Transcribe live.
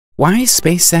Why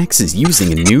SpaceX is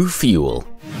using a new fuel.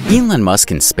 Elon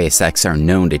Musk and SpaceX are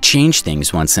known to change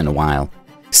things once in a while.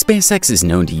 SpaceX is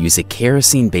known to use a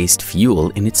kerosene-based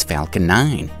fuel in its Falcon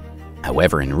 9.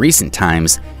 However, in recent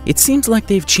times, it seems like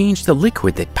they've changed the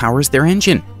liquid that powers their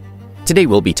engine. Today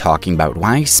we'll be talking about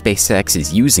why SpaceX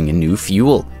is using a new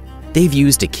fuel. They've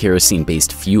used a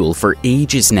kerosene-based fuel for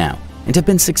ages now and have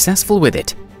been successful with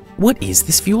it. What is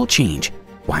this fuel change?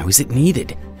 Why was it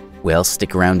needed? Well,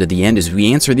 stick around to the end as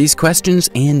we answer these questions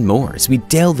and more as we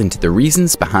delve into the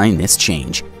reasons behind this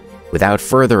change. Without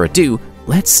further ado,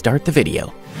 let's start the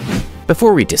video.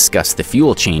 Before we discuss the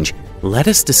fuel change, let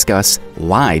us discuss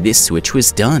why this switch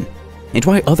was done and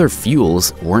why other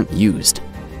fuels weren't used.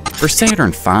 For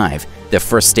Saturn V, the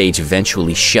first stage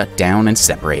eventually shut down and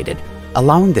separated,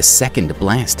 allowing the second to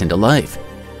blast into life.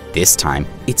 This time,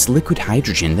 it's liquid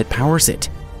hydrogen that powers it,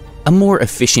 a more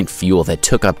efficient fuel that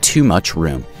took up too much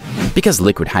room. Because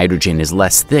liquid hydrogen is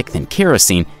less thick than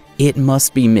kerosene, it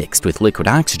must be mixed with liquid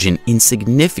oxygen in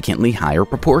significantly higher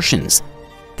proportions.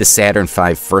 The Saturn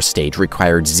V first stage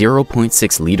required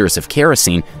 0.6 liters of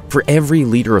kerosene for every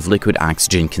liter of liquid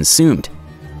oxygen consumed,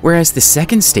 whereas the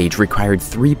second stage required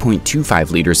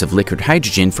 3.25 liters of liquid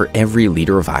hydrogen for every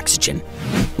liter of oxygen.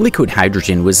 Liquid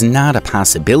hydrogen was not a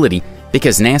possibility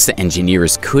because NASA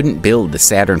engineers couldn't build the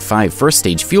Saturn V first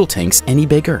stage fuel tanks any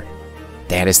bigger.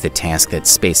 That is the task that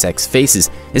SpaceX faces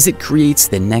as it creates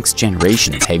the next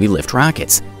generation of heavy lift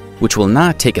rockets, which will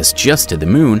not take us just to the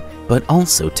moon, but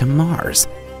also to Mars.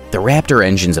 The Raptor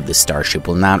engines of the Starship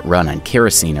will not run on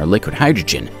kerosene or liquid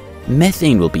hydrogen.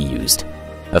 Methane will be used,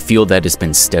 a fuel that has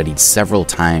been studied several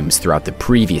times throughout the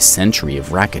previous century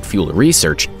of rocket fuel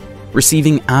research,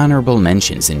 receiving honorable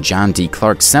mentions in John D.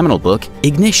 Clarke's seminal book,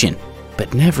 Ignition,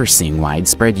 but never seeing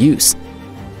widespread use.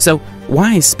 So,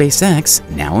 why is SpaceX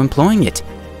now employing it?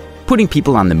 Putting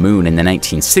people on the moon in the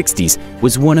 1960s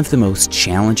was one of the most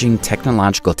challenging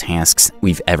technological tasks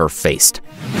we've ever faced.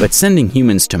 But sending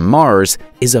humans to Mars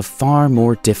is a far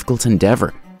more difficult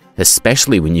endeavor,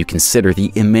 especially when you consider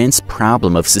the immense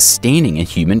problem of sustaining a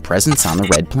human presence on the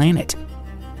red planet.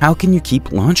 How can you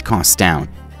keep launch costs down?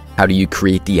 How do you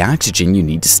create the oxygen you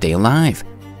need to stay alive,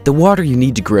 the water you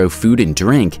need to grow food and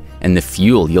drink, and the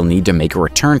fuel you'll need to make a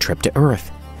return trip to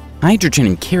Earth? Hydrogen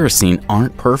and kerosene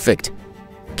aren't perfect.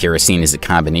 Kerosene is a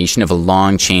combination of a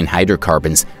long-chain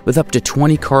hydrocarbons with up to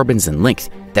 20 carbons in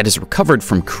length that is recovered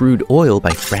from crude oil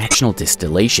by fractional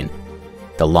distillation.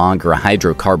 The longer a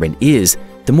hydrocarbon is,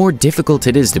 the more difficult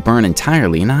it is to burn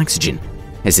entirely in oxygen,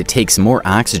 as it takes more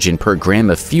oxygen per gram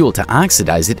of fuel to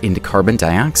oxidize it into carbon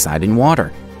dioxide and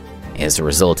water. As a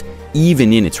result,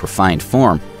 even in its refined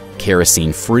form,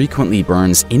 kerosene frequently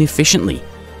burns inefficiently,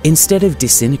 instead of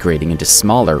disintegrating into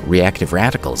smaller reactive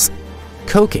radicals.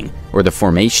 Coking, or the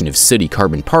formation of sooty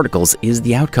carbon particles, is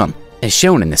the outcome, as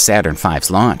shown in the Saturn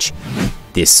V's launch.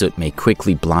 This soot may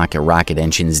quickly block a rocket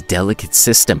engine's delicate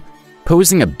system,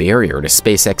 posing a barrier to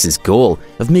SpaceX's goal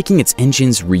of making its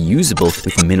engines reusable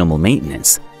with minimal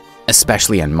maintenance,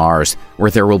 especially on Mars,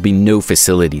 where there will be no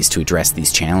facilities to address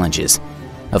these challenges.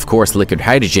 Of course, liquid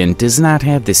hydrogen does not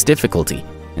have this difficulty,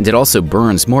 and it also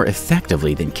burns more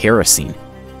effectively than kerosene.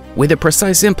 With a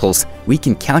precise impulse, we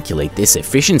can calculate this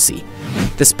efficiency.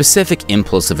 The specific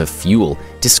impulse of a fuel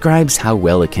describes how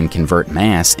well it can convert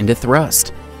mass into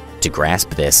thrust. To grasp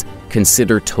this,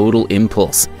 consider total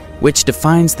impulse, which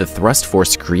defines the thrust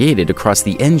force created across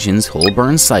the engine's whole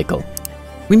burn cycle.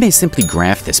 We may simply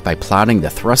graph this by plotting the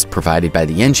thrust provided by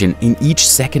the engine in each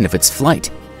second of its flight,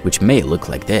 which may look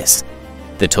like this.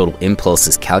 The total impulse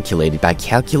is calculated by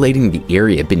calculating the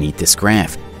area beneath this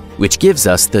graph, which gives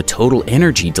us the total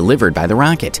energy delivered by the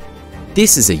rocket.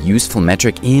 This is a useful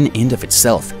metric in and of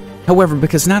itself. However,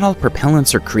 because not all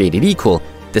propellants are created equal,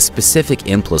 the specific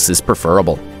impulse is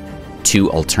preferable.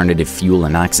 Two alternative fuel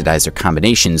and oxidizer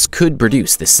combinations could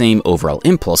produce the same overall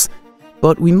impulse,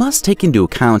 but we must take into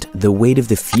account the weight of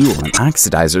the fuel and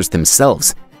oxidizers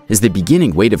themselves, as the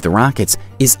beginning weight of the rockets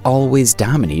is always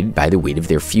dominated by the weight of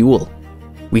their fuel.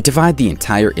 We divide the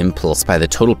entire impulse by the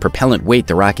total propellant weight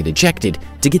the rocket ejected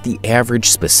to get the average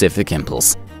specific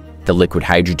impulse. The liquid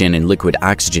hydrogen and liquid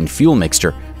oxygen fuel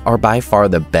mixture are by far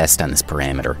the best on this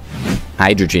parameter.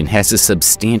 Hydrogen has a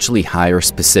substantially higher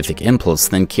specific impulse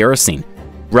than kerosene,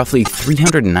 roughly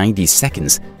 390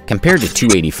 seconds compared to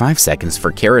 285 seconds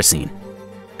for kerosene.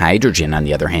 Hydrogen, on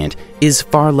the other hand, is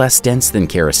far less dense than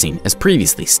kerosene, as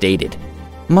previously stated.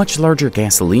 Much larger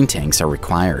gasoline tanks are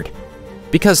required.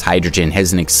 Because hydrogen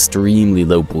has an extremely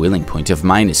low boiling point of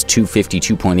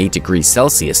 -252.8 degrees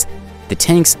Celsius, the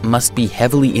tanks must be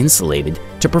heavily insulated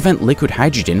to prevent liquid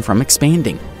hydrogen from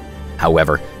expanding.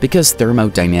 However, because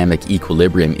thermodynamic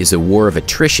equilibrium is a war of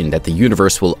attrition that the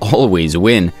universe will always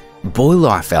win,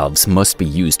 boil-off valves must be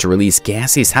used to release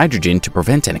gaseous hydrogen to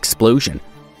prevent an explosion.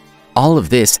 All of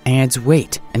this adds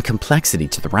weight and complexity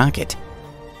to the rocket.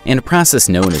 In a process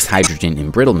known as hydrogen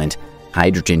embrittlement,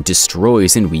 hydrogen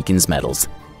destroys and weakens metals.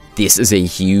 This is a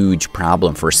huge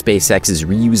problem for SpaceX's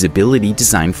reusability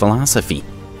design philosophy.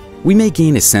 We may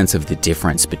gain a sense of the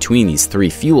difference between these three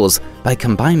fuels by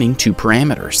combining two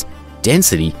parameters: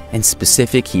 density and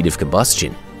specific heat of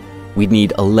combustion. We'd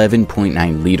need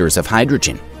 11.9 liters of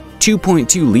hydrogen,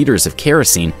 2.2 liters of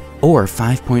kerosene, or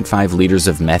 5.5 liters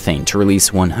of methane to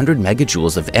release 100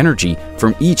 megajoules of energy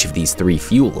from each of these three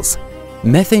fuels.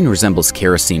 Methane resembles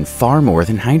kerosene far more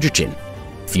than hydrogen.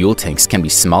 Fuel tanks can be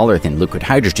smaller than liquid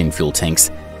hydrogen fuel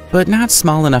tanks, but not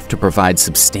small enough to provide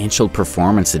substantial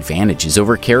performance advantages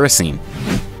over kerosene.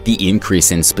 The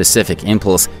increase in specific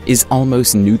impulse is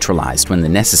almost neutralized when the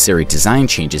necessary design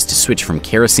changes to switch from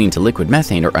kerosene to liquid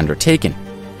methane are undertaken,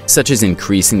 such as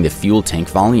increasing the fuel tank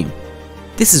volume.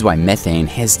 This is why methane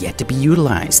has yet to be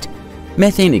utilized.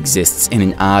 Methane exists in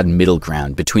an odd middle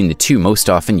ground between the two most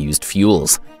often used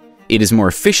fuels. It is more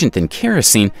efficient than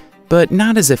kerosene, but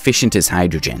not as efficient as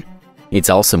hydrogen.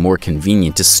 It's also more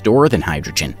convenient to store than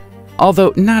hydrogen,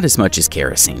 although not as much as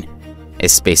kerosene.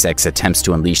 As SpaceX attempts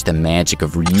to unleash the magic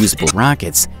of reusable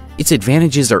rockets, its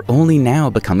advantages are only now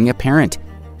becoming apparent.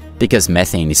 Because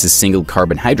methane is a single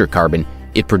carbon hydrocarbon,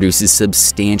 it produces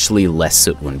substantially less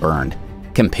soot when burned,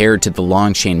 compared to the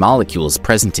long-chain molecules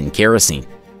present in kerosene,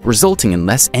 resulting in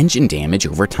less engine damage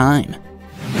over time.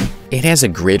 It has a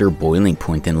greater boiling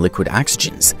point than liquid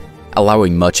oxygens,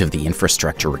 allowing much of the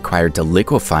infrastructure required to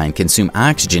liquefy and consume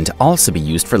oxygen to also be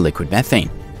used for liquid methane.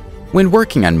 When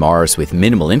working on Mars with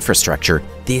minimal infrastructure,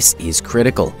 this is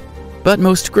critical. But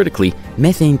most critically,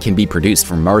 methane can be produced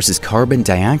from Mars's carbon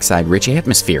dioxide-rich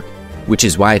atmosphere, which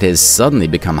is why it has suddenly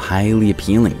become highly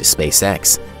appealing to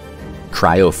SpaceX.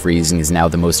 Cryo-freezing is now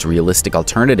the most realistic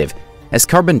alternative, as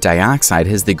carbon dioxide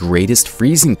has the greatest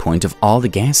freezing point of all the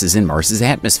gases in Mars's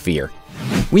atmosphere.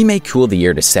 We may cool the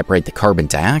air to separate the carbon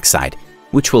dioxide,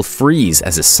 which will freeze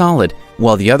as a solid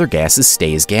while the other gases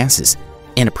stay as gases,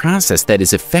 in a process that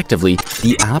is effectively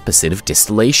the opposite of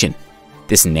distillation.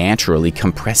 This naturally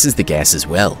compresses the gas as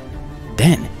well.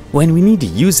 Then, when we need to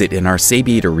use it in our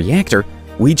Sabiator reactor,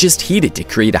 we just heat it to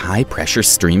create a high-pressure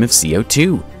stream of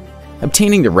CO2.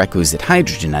 Obtaining the requisite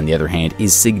hydrogen, on the other hand,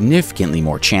 is significantly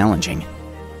more challenging.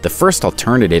 The first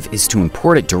alternative is to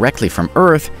import it directly from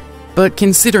Earth, but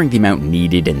considering the amount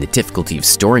needed and the difficulty of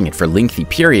storing it for lengthy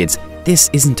periods, this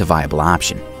isn't a viable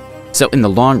option. So in the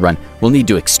long run, we'll need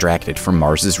to extract it from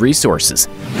Mars's resources.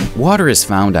 Water is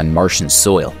found on Martian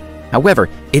soil. However,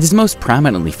 it is most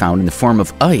prominently found in the form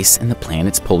of ice in the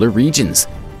planet's polar regions.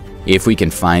 If we can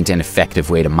find an effective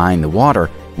way to mine the water,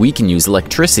 we can use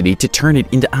electricity to turn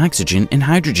it into oxygen and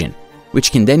hydrogen,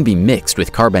 which can then be mixed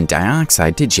with carbon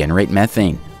dioxide to generate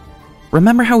methane.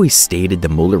 Remember how we stated the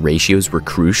molar ratios were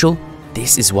crucial?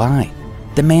 This is why.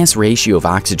 The mass ratio of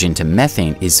oxygen to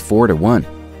methane is 4:1,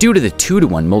 due to the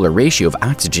 2:1 molar ratio of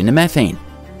oxygen to methane.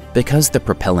 Because the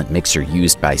propellant mixture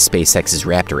used by SpaceX's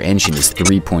Raptor engine is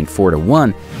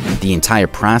 3.4:1, the entire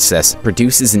process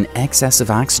produces an excess of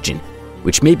oxygen,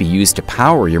 which may be used to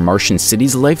power your Martian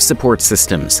city's life support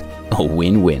systems. A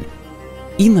win-win.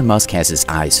 Elon Musk has his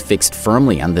eyes fixed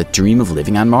firmly on the dream of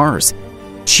living on Mars.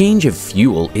 Change of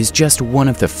fuel is just one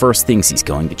of the first things he's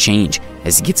going to change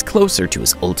as he gets closer to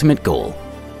his ultimate goal.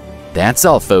 That's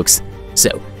all, folks. So,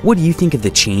 what do you think of the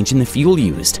change in the fuel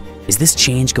used? Is this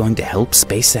change going to help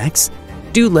SpaceX?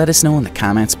 Do let us know in the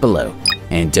comments below.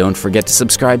 And don't forget to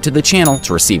subscribe to the channel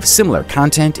to receive similar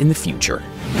content in the future.